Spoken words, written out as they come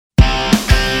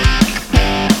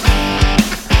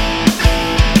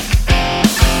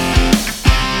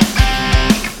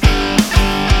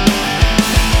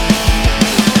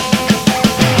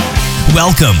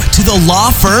Welcome to the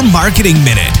Law Firm Marketing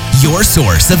Minute, your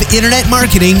source of internet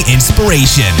marketing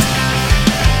inspiration.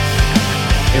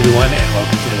 Hey everyone, and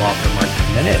welcome to the Law Firm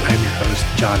Marketing Minute. I'm your host,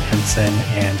 John Henson,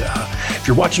 and if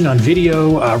you're watching on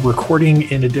video, recording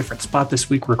in a different spot this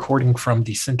week, recording from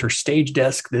the center stage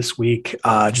desk this week,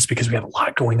 just because we have a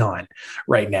lot going on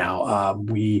right now.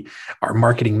 We are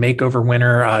marketing makeover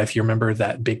winner. If you remember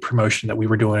that big promotion that we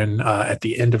were doing at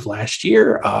the end of last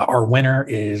year, our winner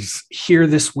is here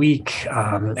this week,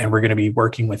 and we're going to be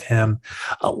working with him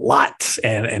a lot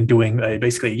and doing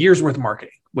basically a year's worth of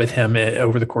marketing with him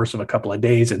over the course of a couple of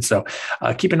days. And so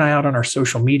keep an eye out on our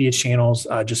social media channels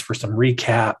just for some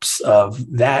recaps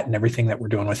of that and everything that we're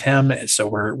doing with him. And so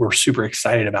we're super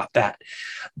excited about that.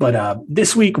 But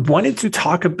this week, wanted to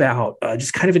talk about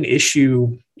just kind of an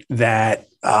issue that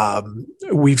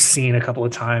we've seen a couple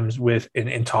of times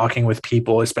in talking with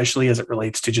people, especially as it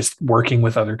relates to just working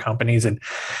with other companies, and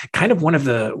kind of one of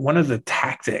the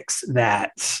tactics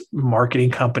that marketing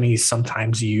companies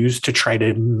sometimes use to try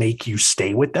to make you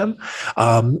stay with them.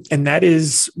 And that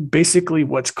is basically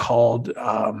what's called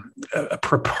a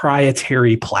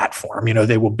proprietary platform. You know,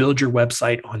 they will build your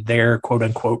website on their quote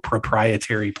unquote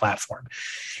proprietary platform.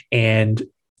 And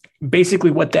basically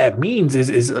what that means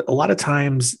is a lot of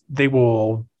times they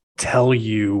will tell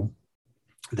you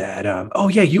that, oh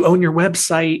yeah, you own your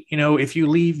website. You know, if you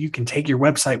leave, you can take your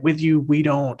website with you. We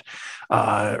don't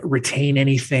retain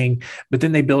anything, but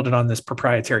then they build it on this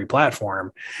proprietary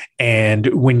platform. And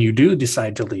when you do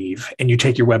decide to leave and you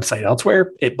take your website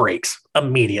elsewhere, it breaks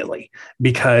immediately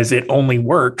because it only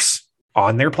works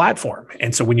on their platform.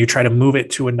 And so when you try to move it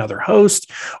to another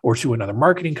host or to another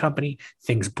marketing company,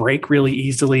 things break really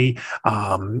easily.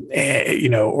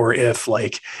 Or if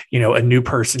a new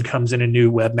person comes in, a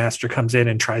new webmaster comes in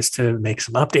and tries to make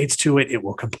some updates to it, it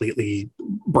will completely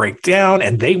break down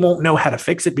and they won't know how to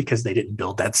fix it because they didn't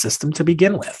build that system to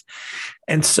begin with.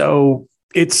 And so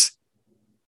it's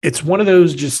one of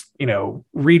those just,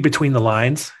 read between the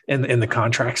lines in the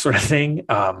contract sort of thing.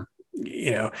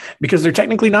 Because they're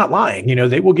technically not lying.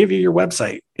 They will give you your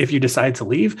website if you decide to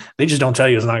leave. They just don't tell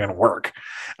you it's not going to work.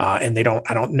 And I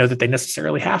don't know that they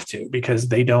necessarily have to, because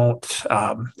they don't,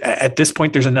 at this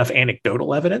point, there's enough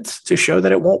anecdotal evidence to show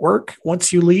that it won't work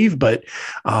once you leave, but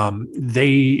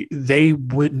they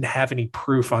wouldn't have any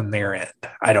proof on their end,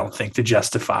 I don't think, to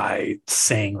justify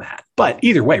saying that. But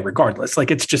either way, regardless,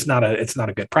 it's not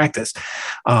a good practice.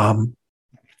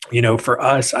 For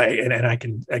us, I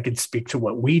can speak to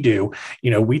what we do.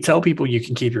 We tell people you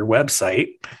can keep your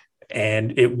website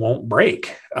and it won't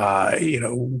break. We've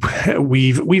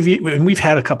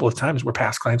had a couple of times where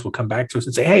past clients will come back to us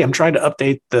and say, "Hey, I'm trying to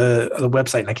update the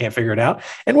website and I can't figure it out."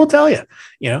 And we'll tell you,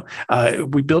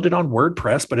 we build it on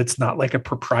WordPress, but it's not like a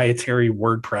proprietary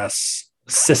WordPress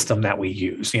system that we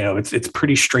use. It's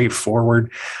pretty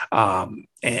straightforward.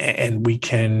 And we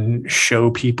can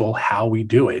show people how we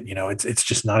do it. It's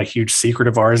just not a huge secret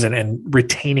of ours, and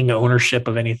retaining ownership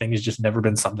of anything has just never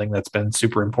been something that's been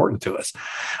super important to us.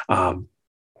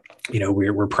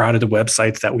 We're proud of the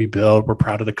websites that we build. We're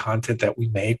proud of the content that we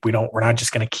make. We're not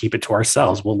just going to keep it to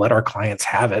ourselves. We'll let our clients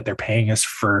have it. They're paying us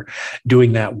for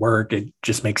doing that work. It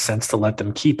just makes sense to let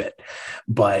them keep it.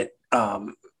 But,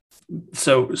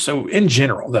 So in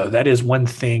general, though, that is one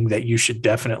thing that you should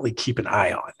definitely keep an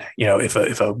eye on.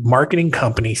 If a marketing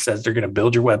company says they're going to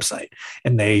build your website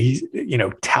and they,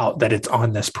 tout that it's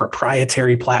on this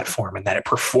proprietary platform and that it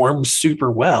performs super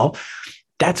well,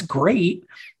 that's great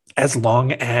as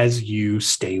long as you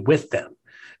stay with them.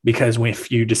 Because if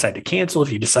you decide to cancel,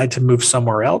 if you decide to move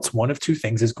somewhere else, one of two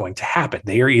things is going to happen.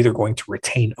 They are either going to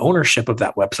retain ownership of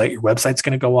that website. Your website's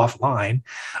going to go offline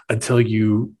until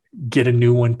you get a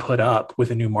new one put up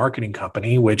with a new marketing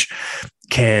company, which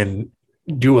can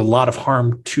do a lot of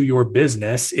harm to your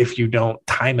business if you don't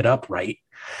time it up right.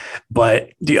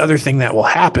 But the other thing that will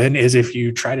happen is if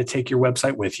you try to take your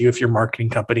website with you, if your marketing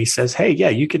company says, "Hey, yeah,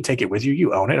 you can take it with you,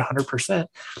 you own it 100%.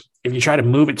 If you try to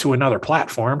move it to another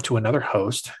platform, to another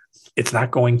host, it's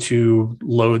not going to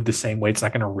load the same way. It's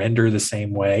not going to render the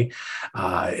same way.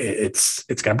 It's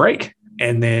going to break.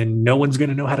 And then no one's going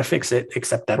to know how to fix it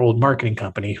except that old marketing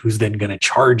company, who's then going to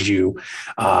charge you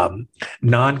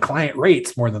non-client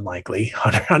rates, more than likely,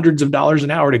 hundreds of dollars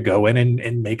an hour to go in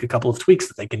and make a couple of tweaks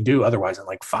that they can do otherwise in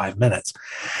like 5 minutes.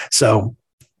 So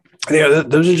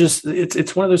those are just,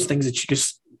 it's one of those things that you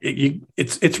just,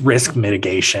 it's risk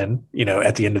mitigation.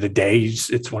 At the end of the day,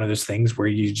 it's one of those things where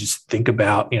you just think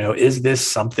about, is this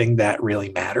something that really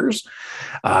matters?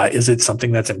 Is it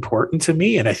something that's important to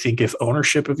me? And I think if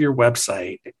ownership of your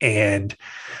website and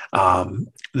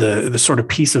the sort of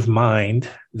peace of mind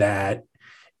that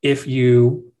if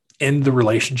you in the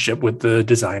relationship with the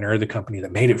designer or the company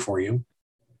that made it for you,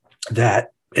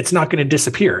 that it's not going to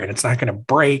disappear and it's not going to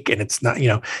break, and it's not,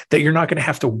 that you're not going to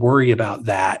have to worry about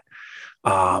that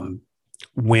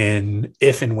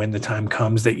if and when the time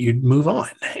comes that you'd move on.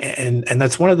 And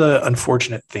that's one of the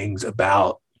unfortunate things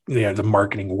about the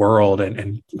marketing world,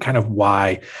 and kind of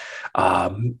why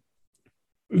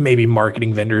maybe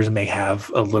marketing vendors may have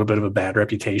a little bit of a bad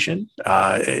reputation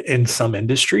in some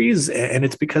industries. And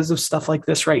it's because of stuff like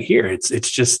this right here. It's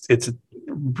a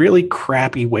really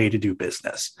crappy way to do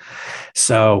business.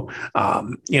 So,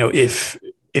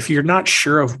 if you're not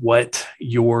sure of what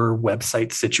your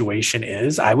website situation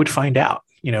is, I would find out.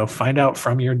 Find out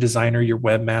from your designer, your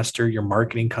webmaster, your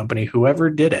marketing company,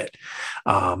 whoever did it,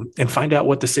 and find out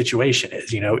what the situation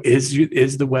is.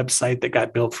 Is the website that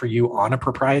got built for you on a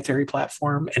proprietary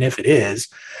platform? And if it is,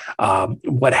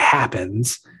 what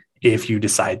happens if you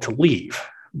decide to leave?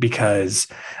 Because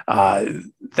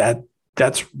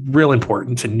that's real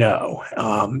important to know,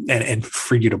 and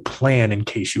for you to plan in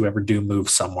case you ever do move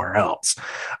somewhere else.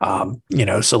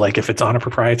 So like if it's on a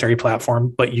proprietary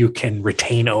platform, but you can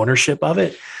retain ownership of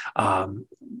it,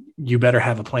 you better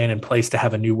have a plan in place to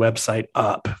have a new website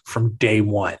up from day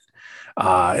one.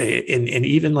 And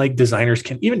even like designers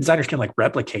can like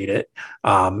replicate it.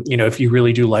 If you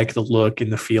really do like the look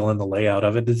and the feel and the layout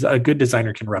of it, a good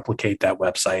designer can replicate that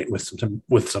website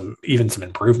with some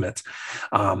improvements.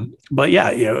 But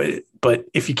yeah, but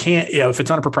if you can't, if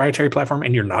it's on a proprietary platform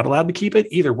and you're not allowed to keep it,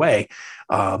 either way,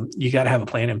 you got to have a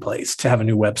plan in place to have a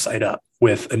new website up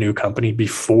with a new company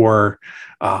before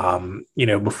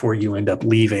you end up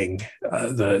leaving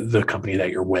the company that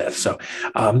you're with. So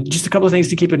just a couple of things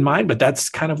to keep in mind, but that's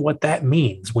kind of what that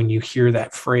means when you hear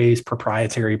that phrase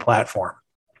proprietary platform.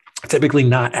 Typically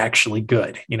not actually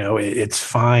good. It's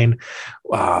fine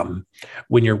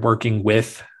when you're working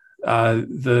with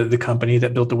the company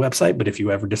that built the website, but if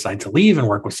you ever decide to leave and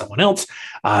work with someone else,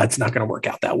 it's not going to work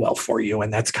out that well for you.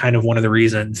 And that's kind of one of the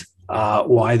reasons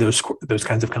why those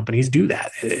kinds of companies do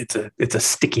that. It's a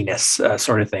stickiness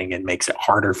sort of thing, and makes it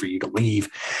harder for you to leave,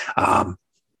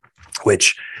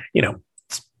 which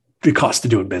it's the cost of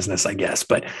doing business, I guess.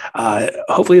 But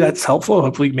hopefully that's helpful.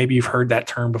 Hopefully maybe you've heard that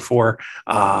term before,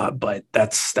 but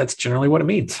that's generally what it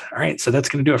means. All right, so that's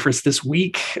going to do it for us this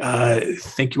week.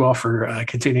 Thank you all for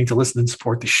continuing to listen and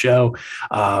support the show.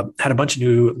 Had a bunch of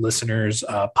new listeners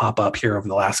pop up here over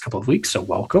the last couple of weeks, so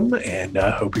welcome, and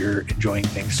hope you're enjoying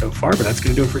things so far. But that's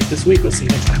going to do it for us this week. We'll see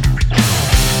you next time.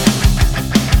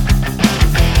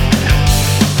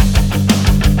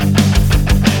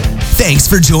 Thanks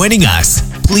for joining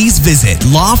us. Please visit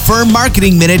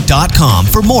lawfirmmarketingminute.com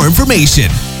for more information.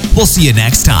 We'll see you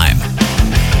next time.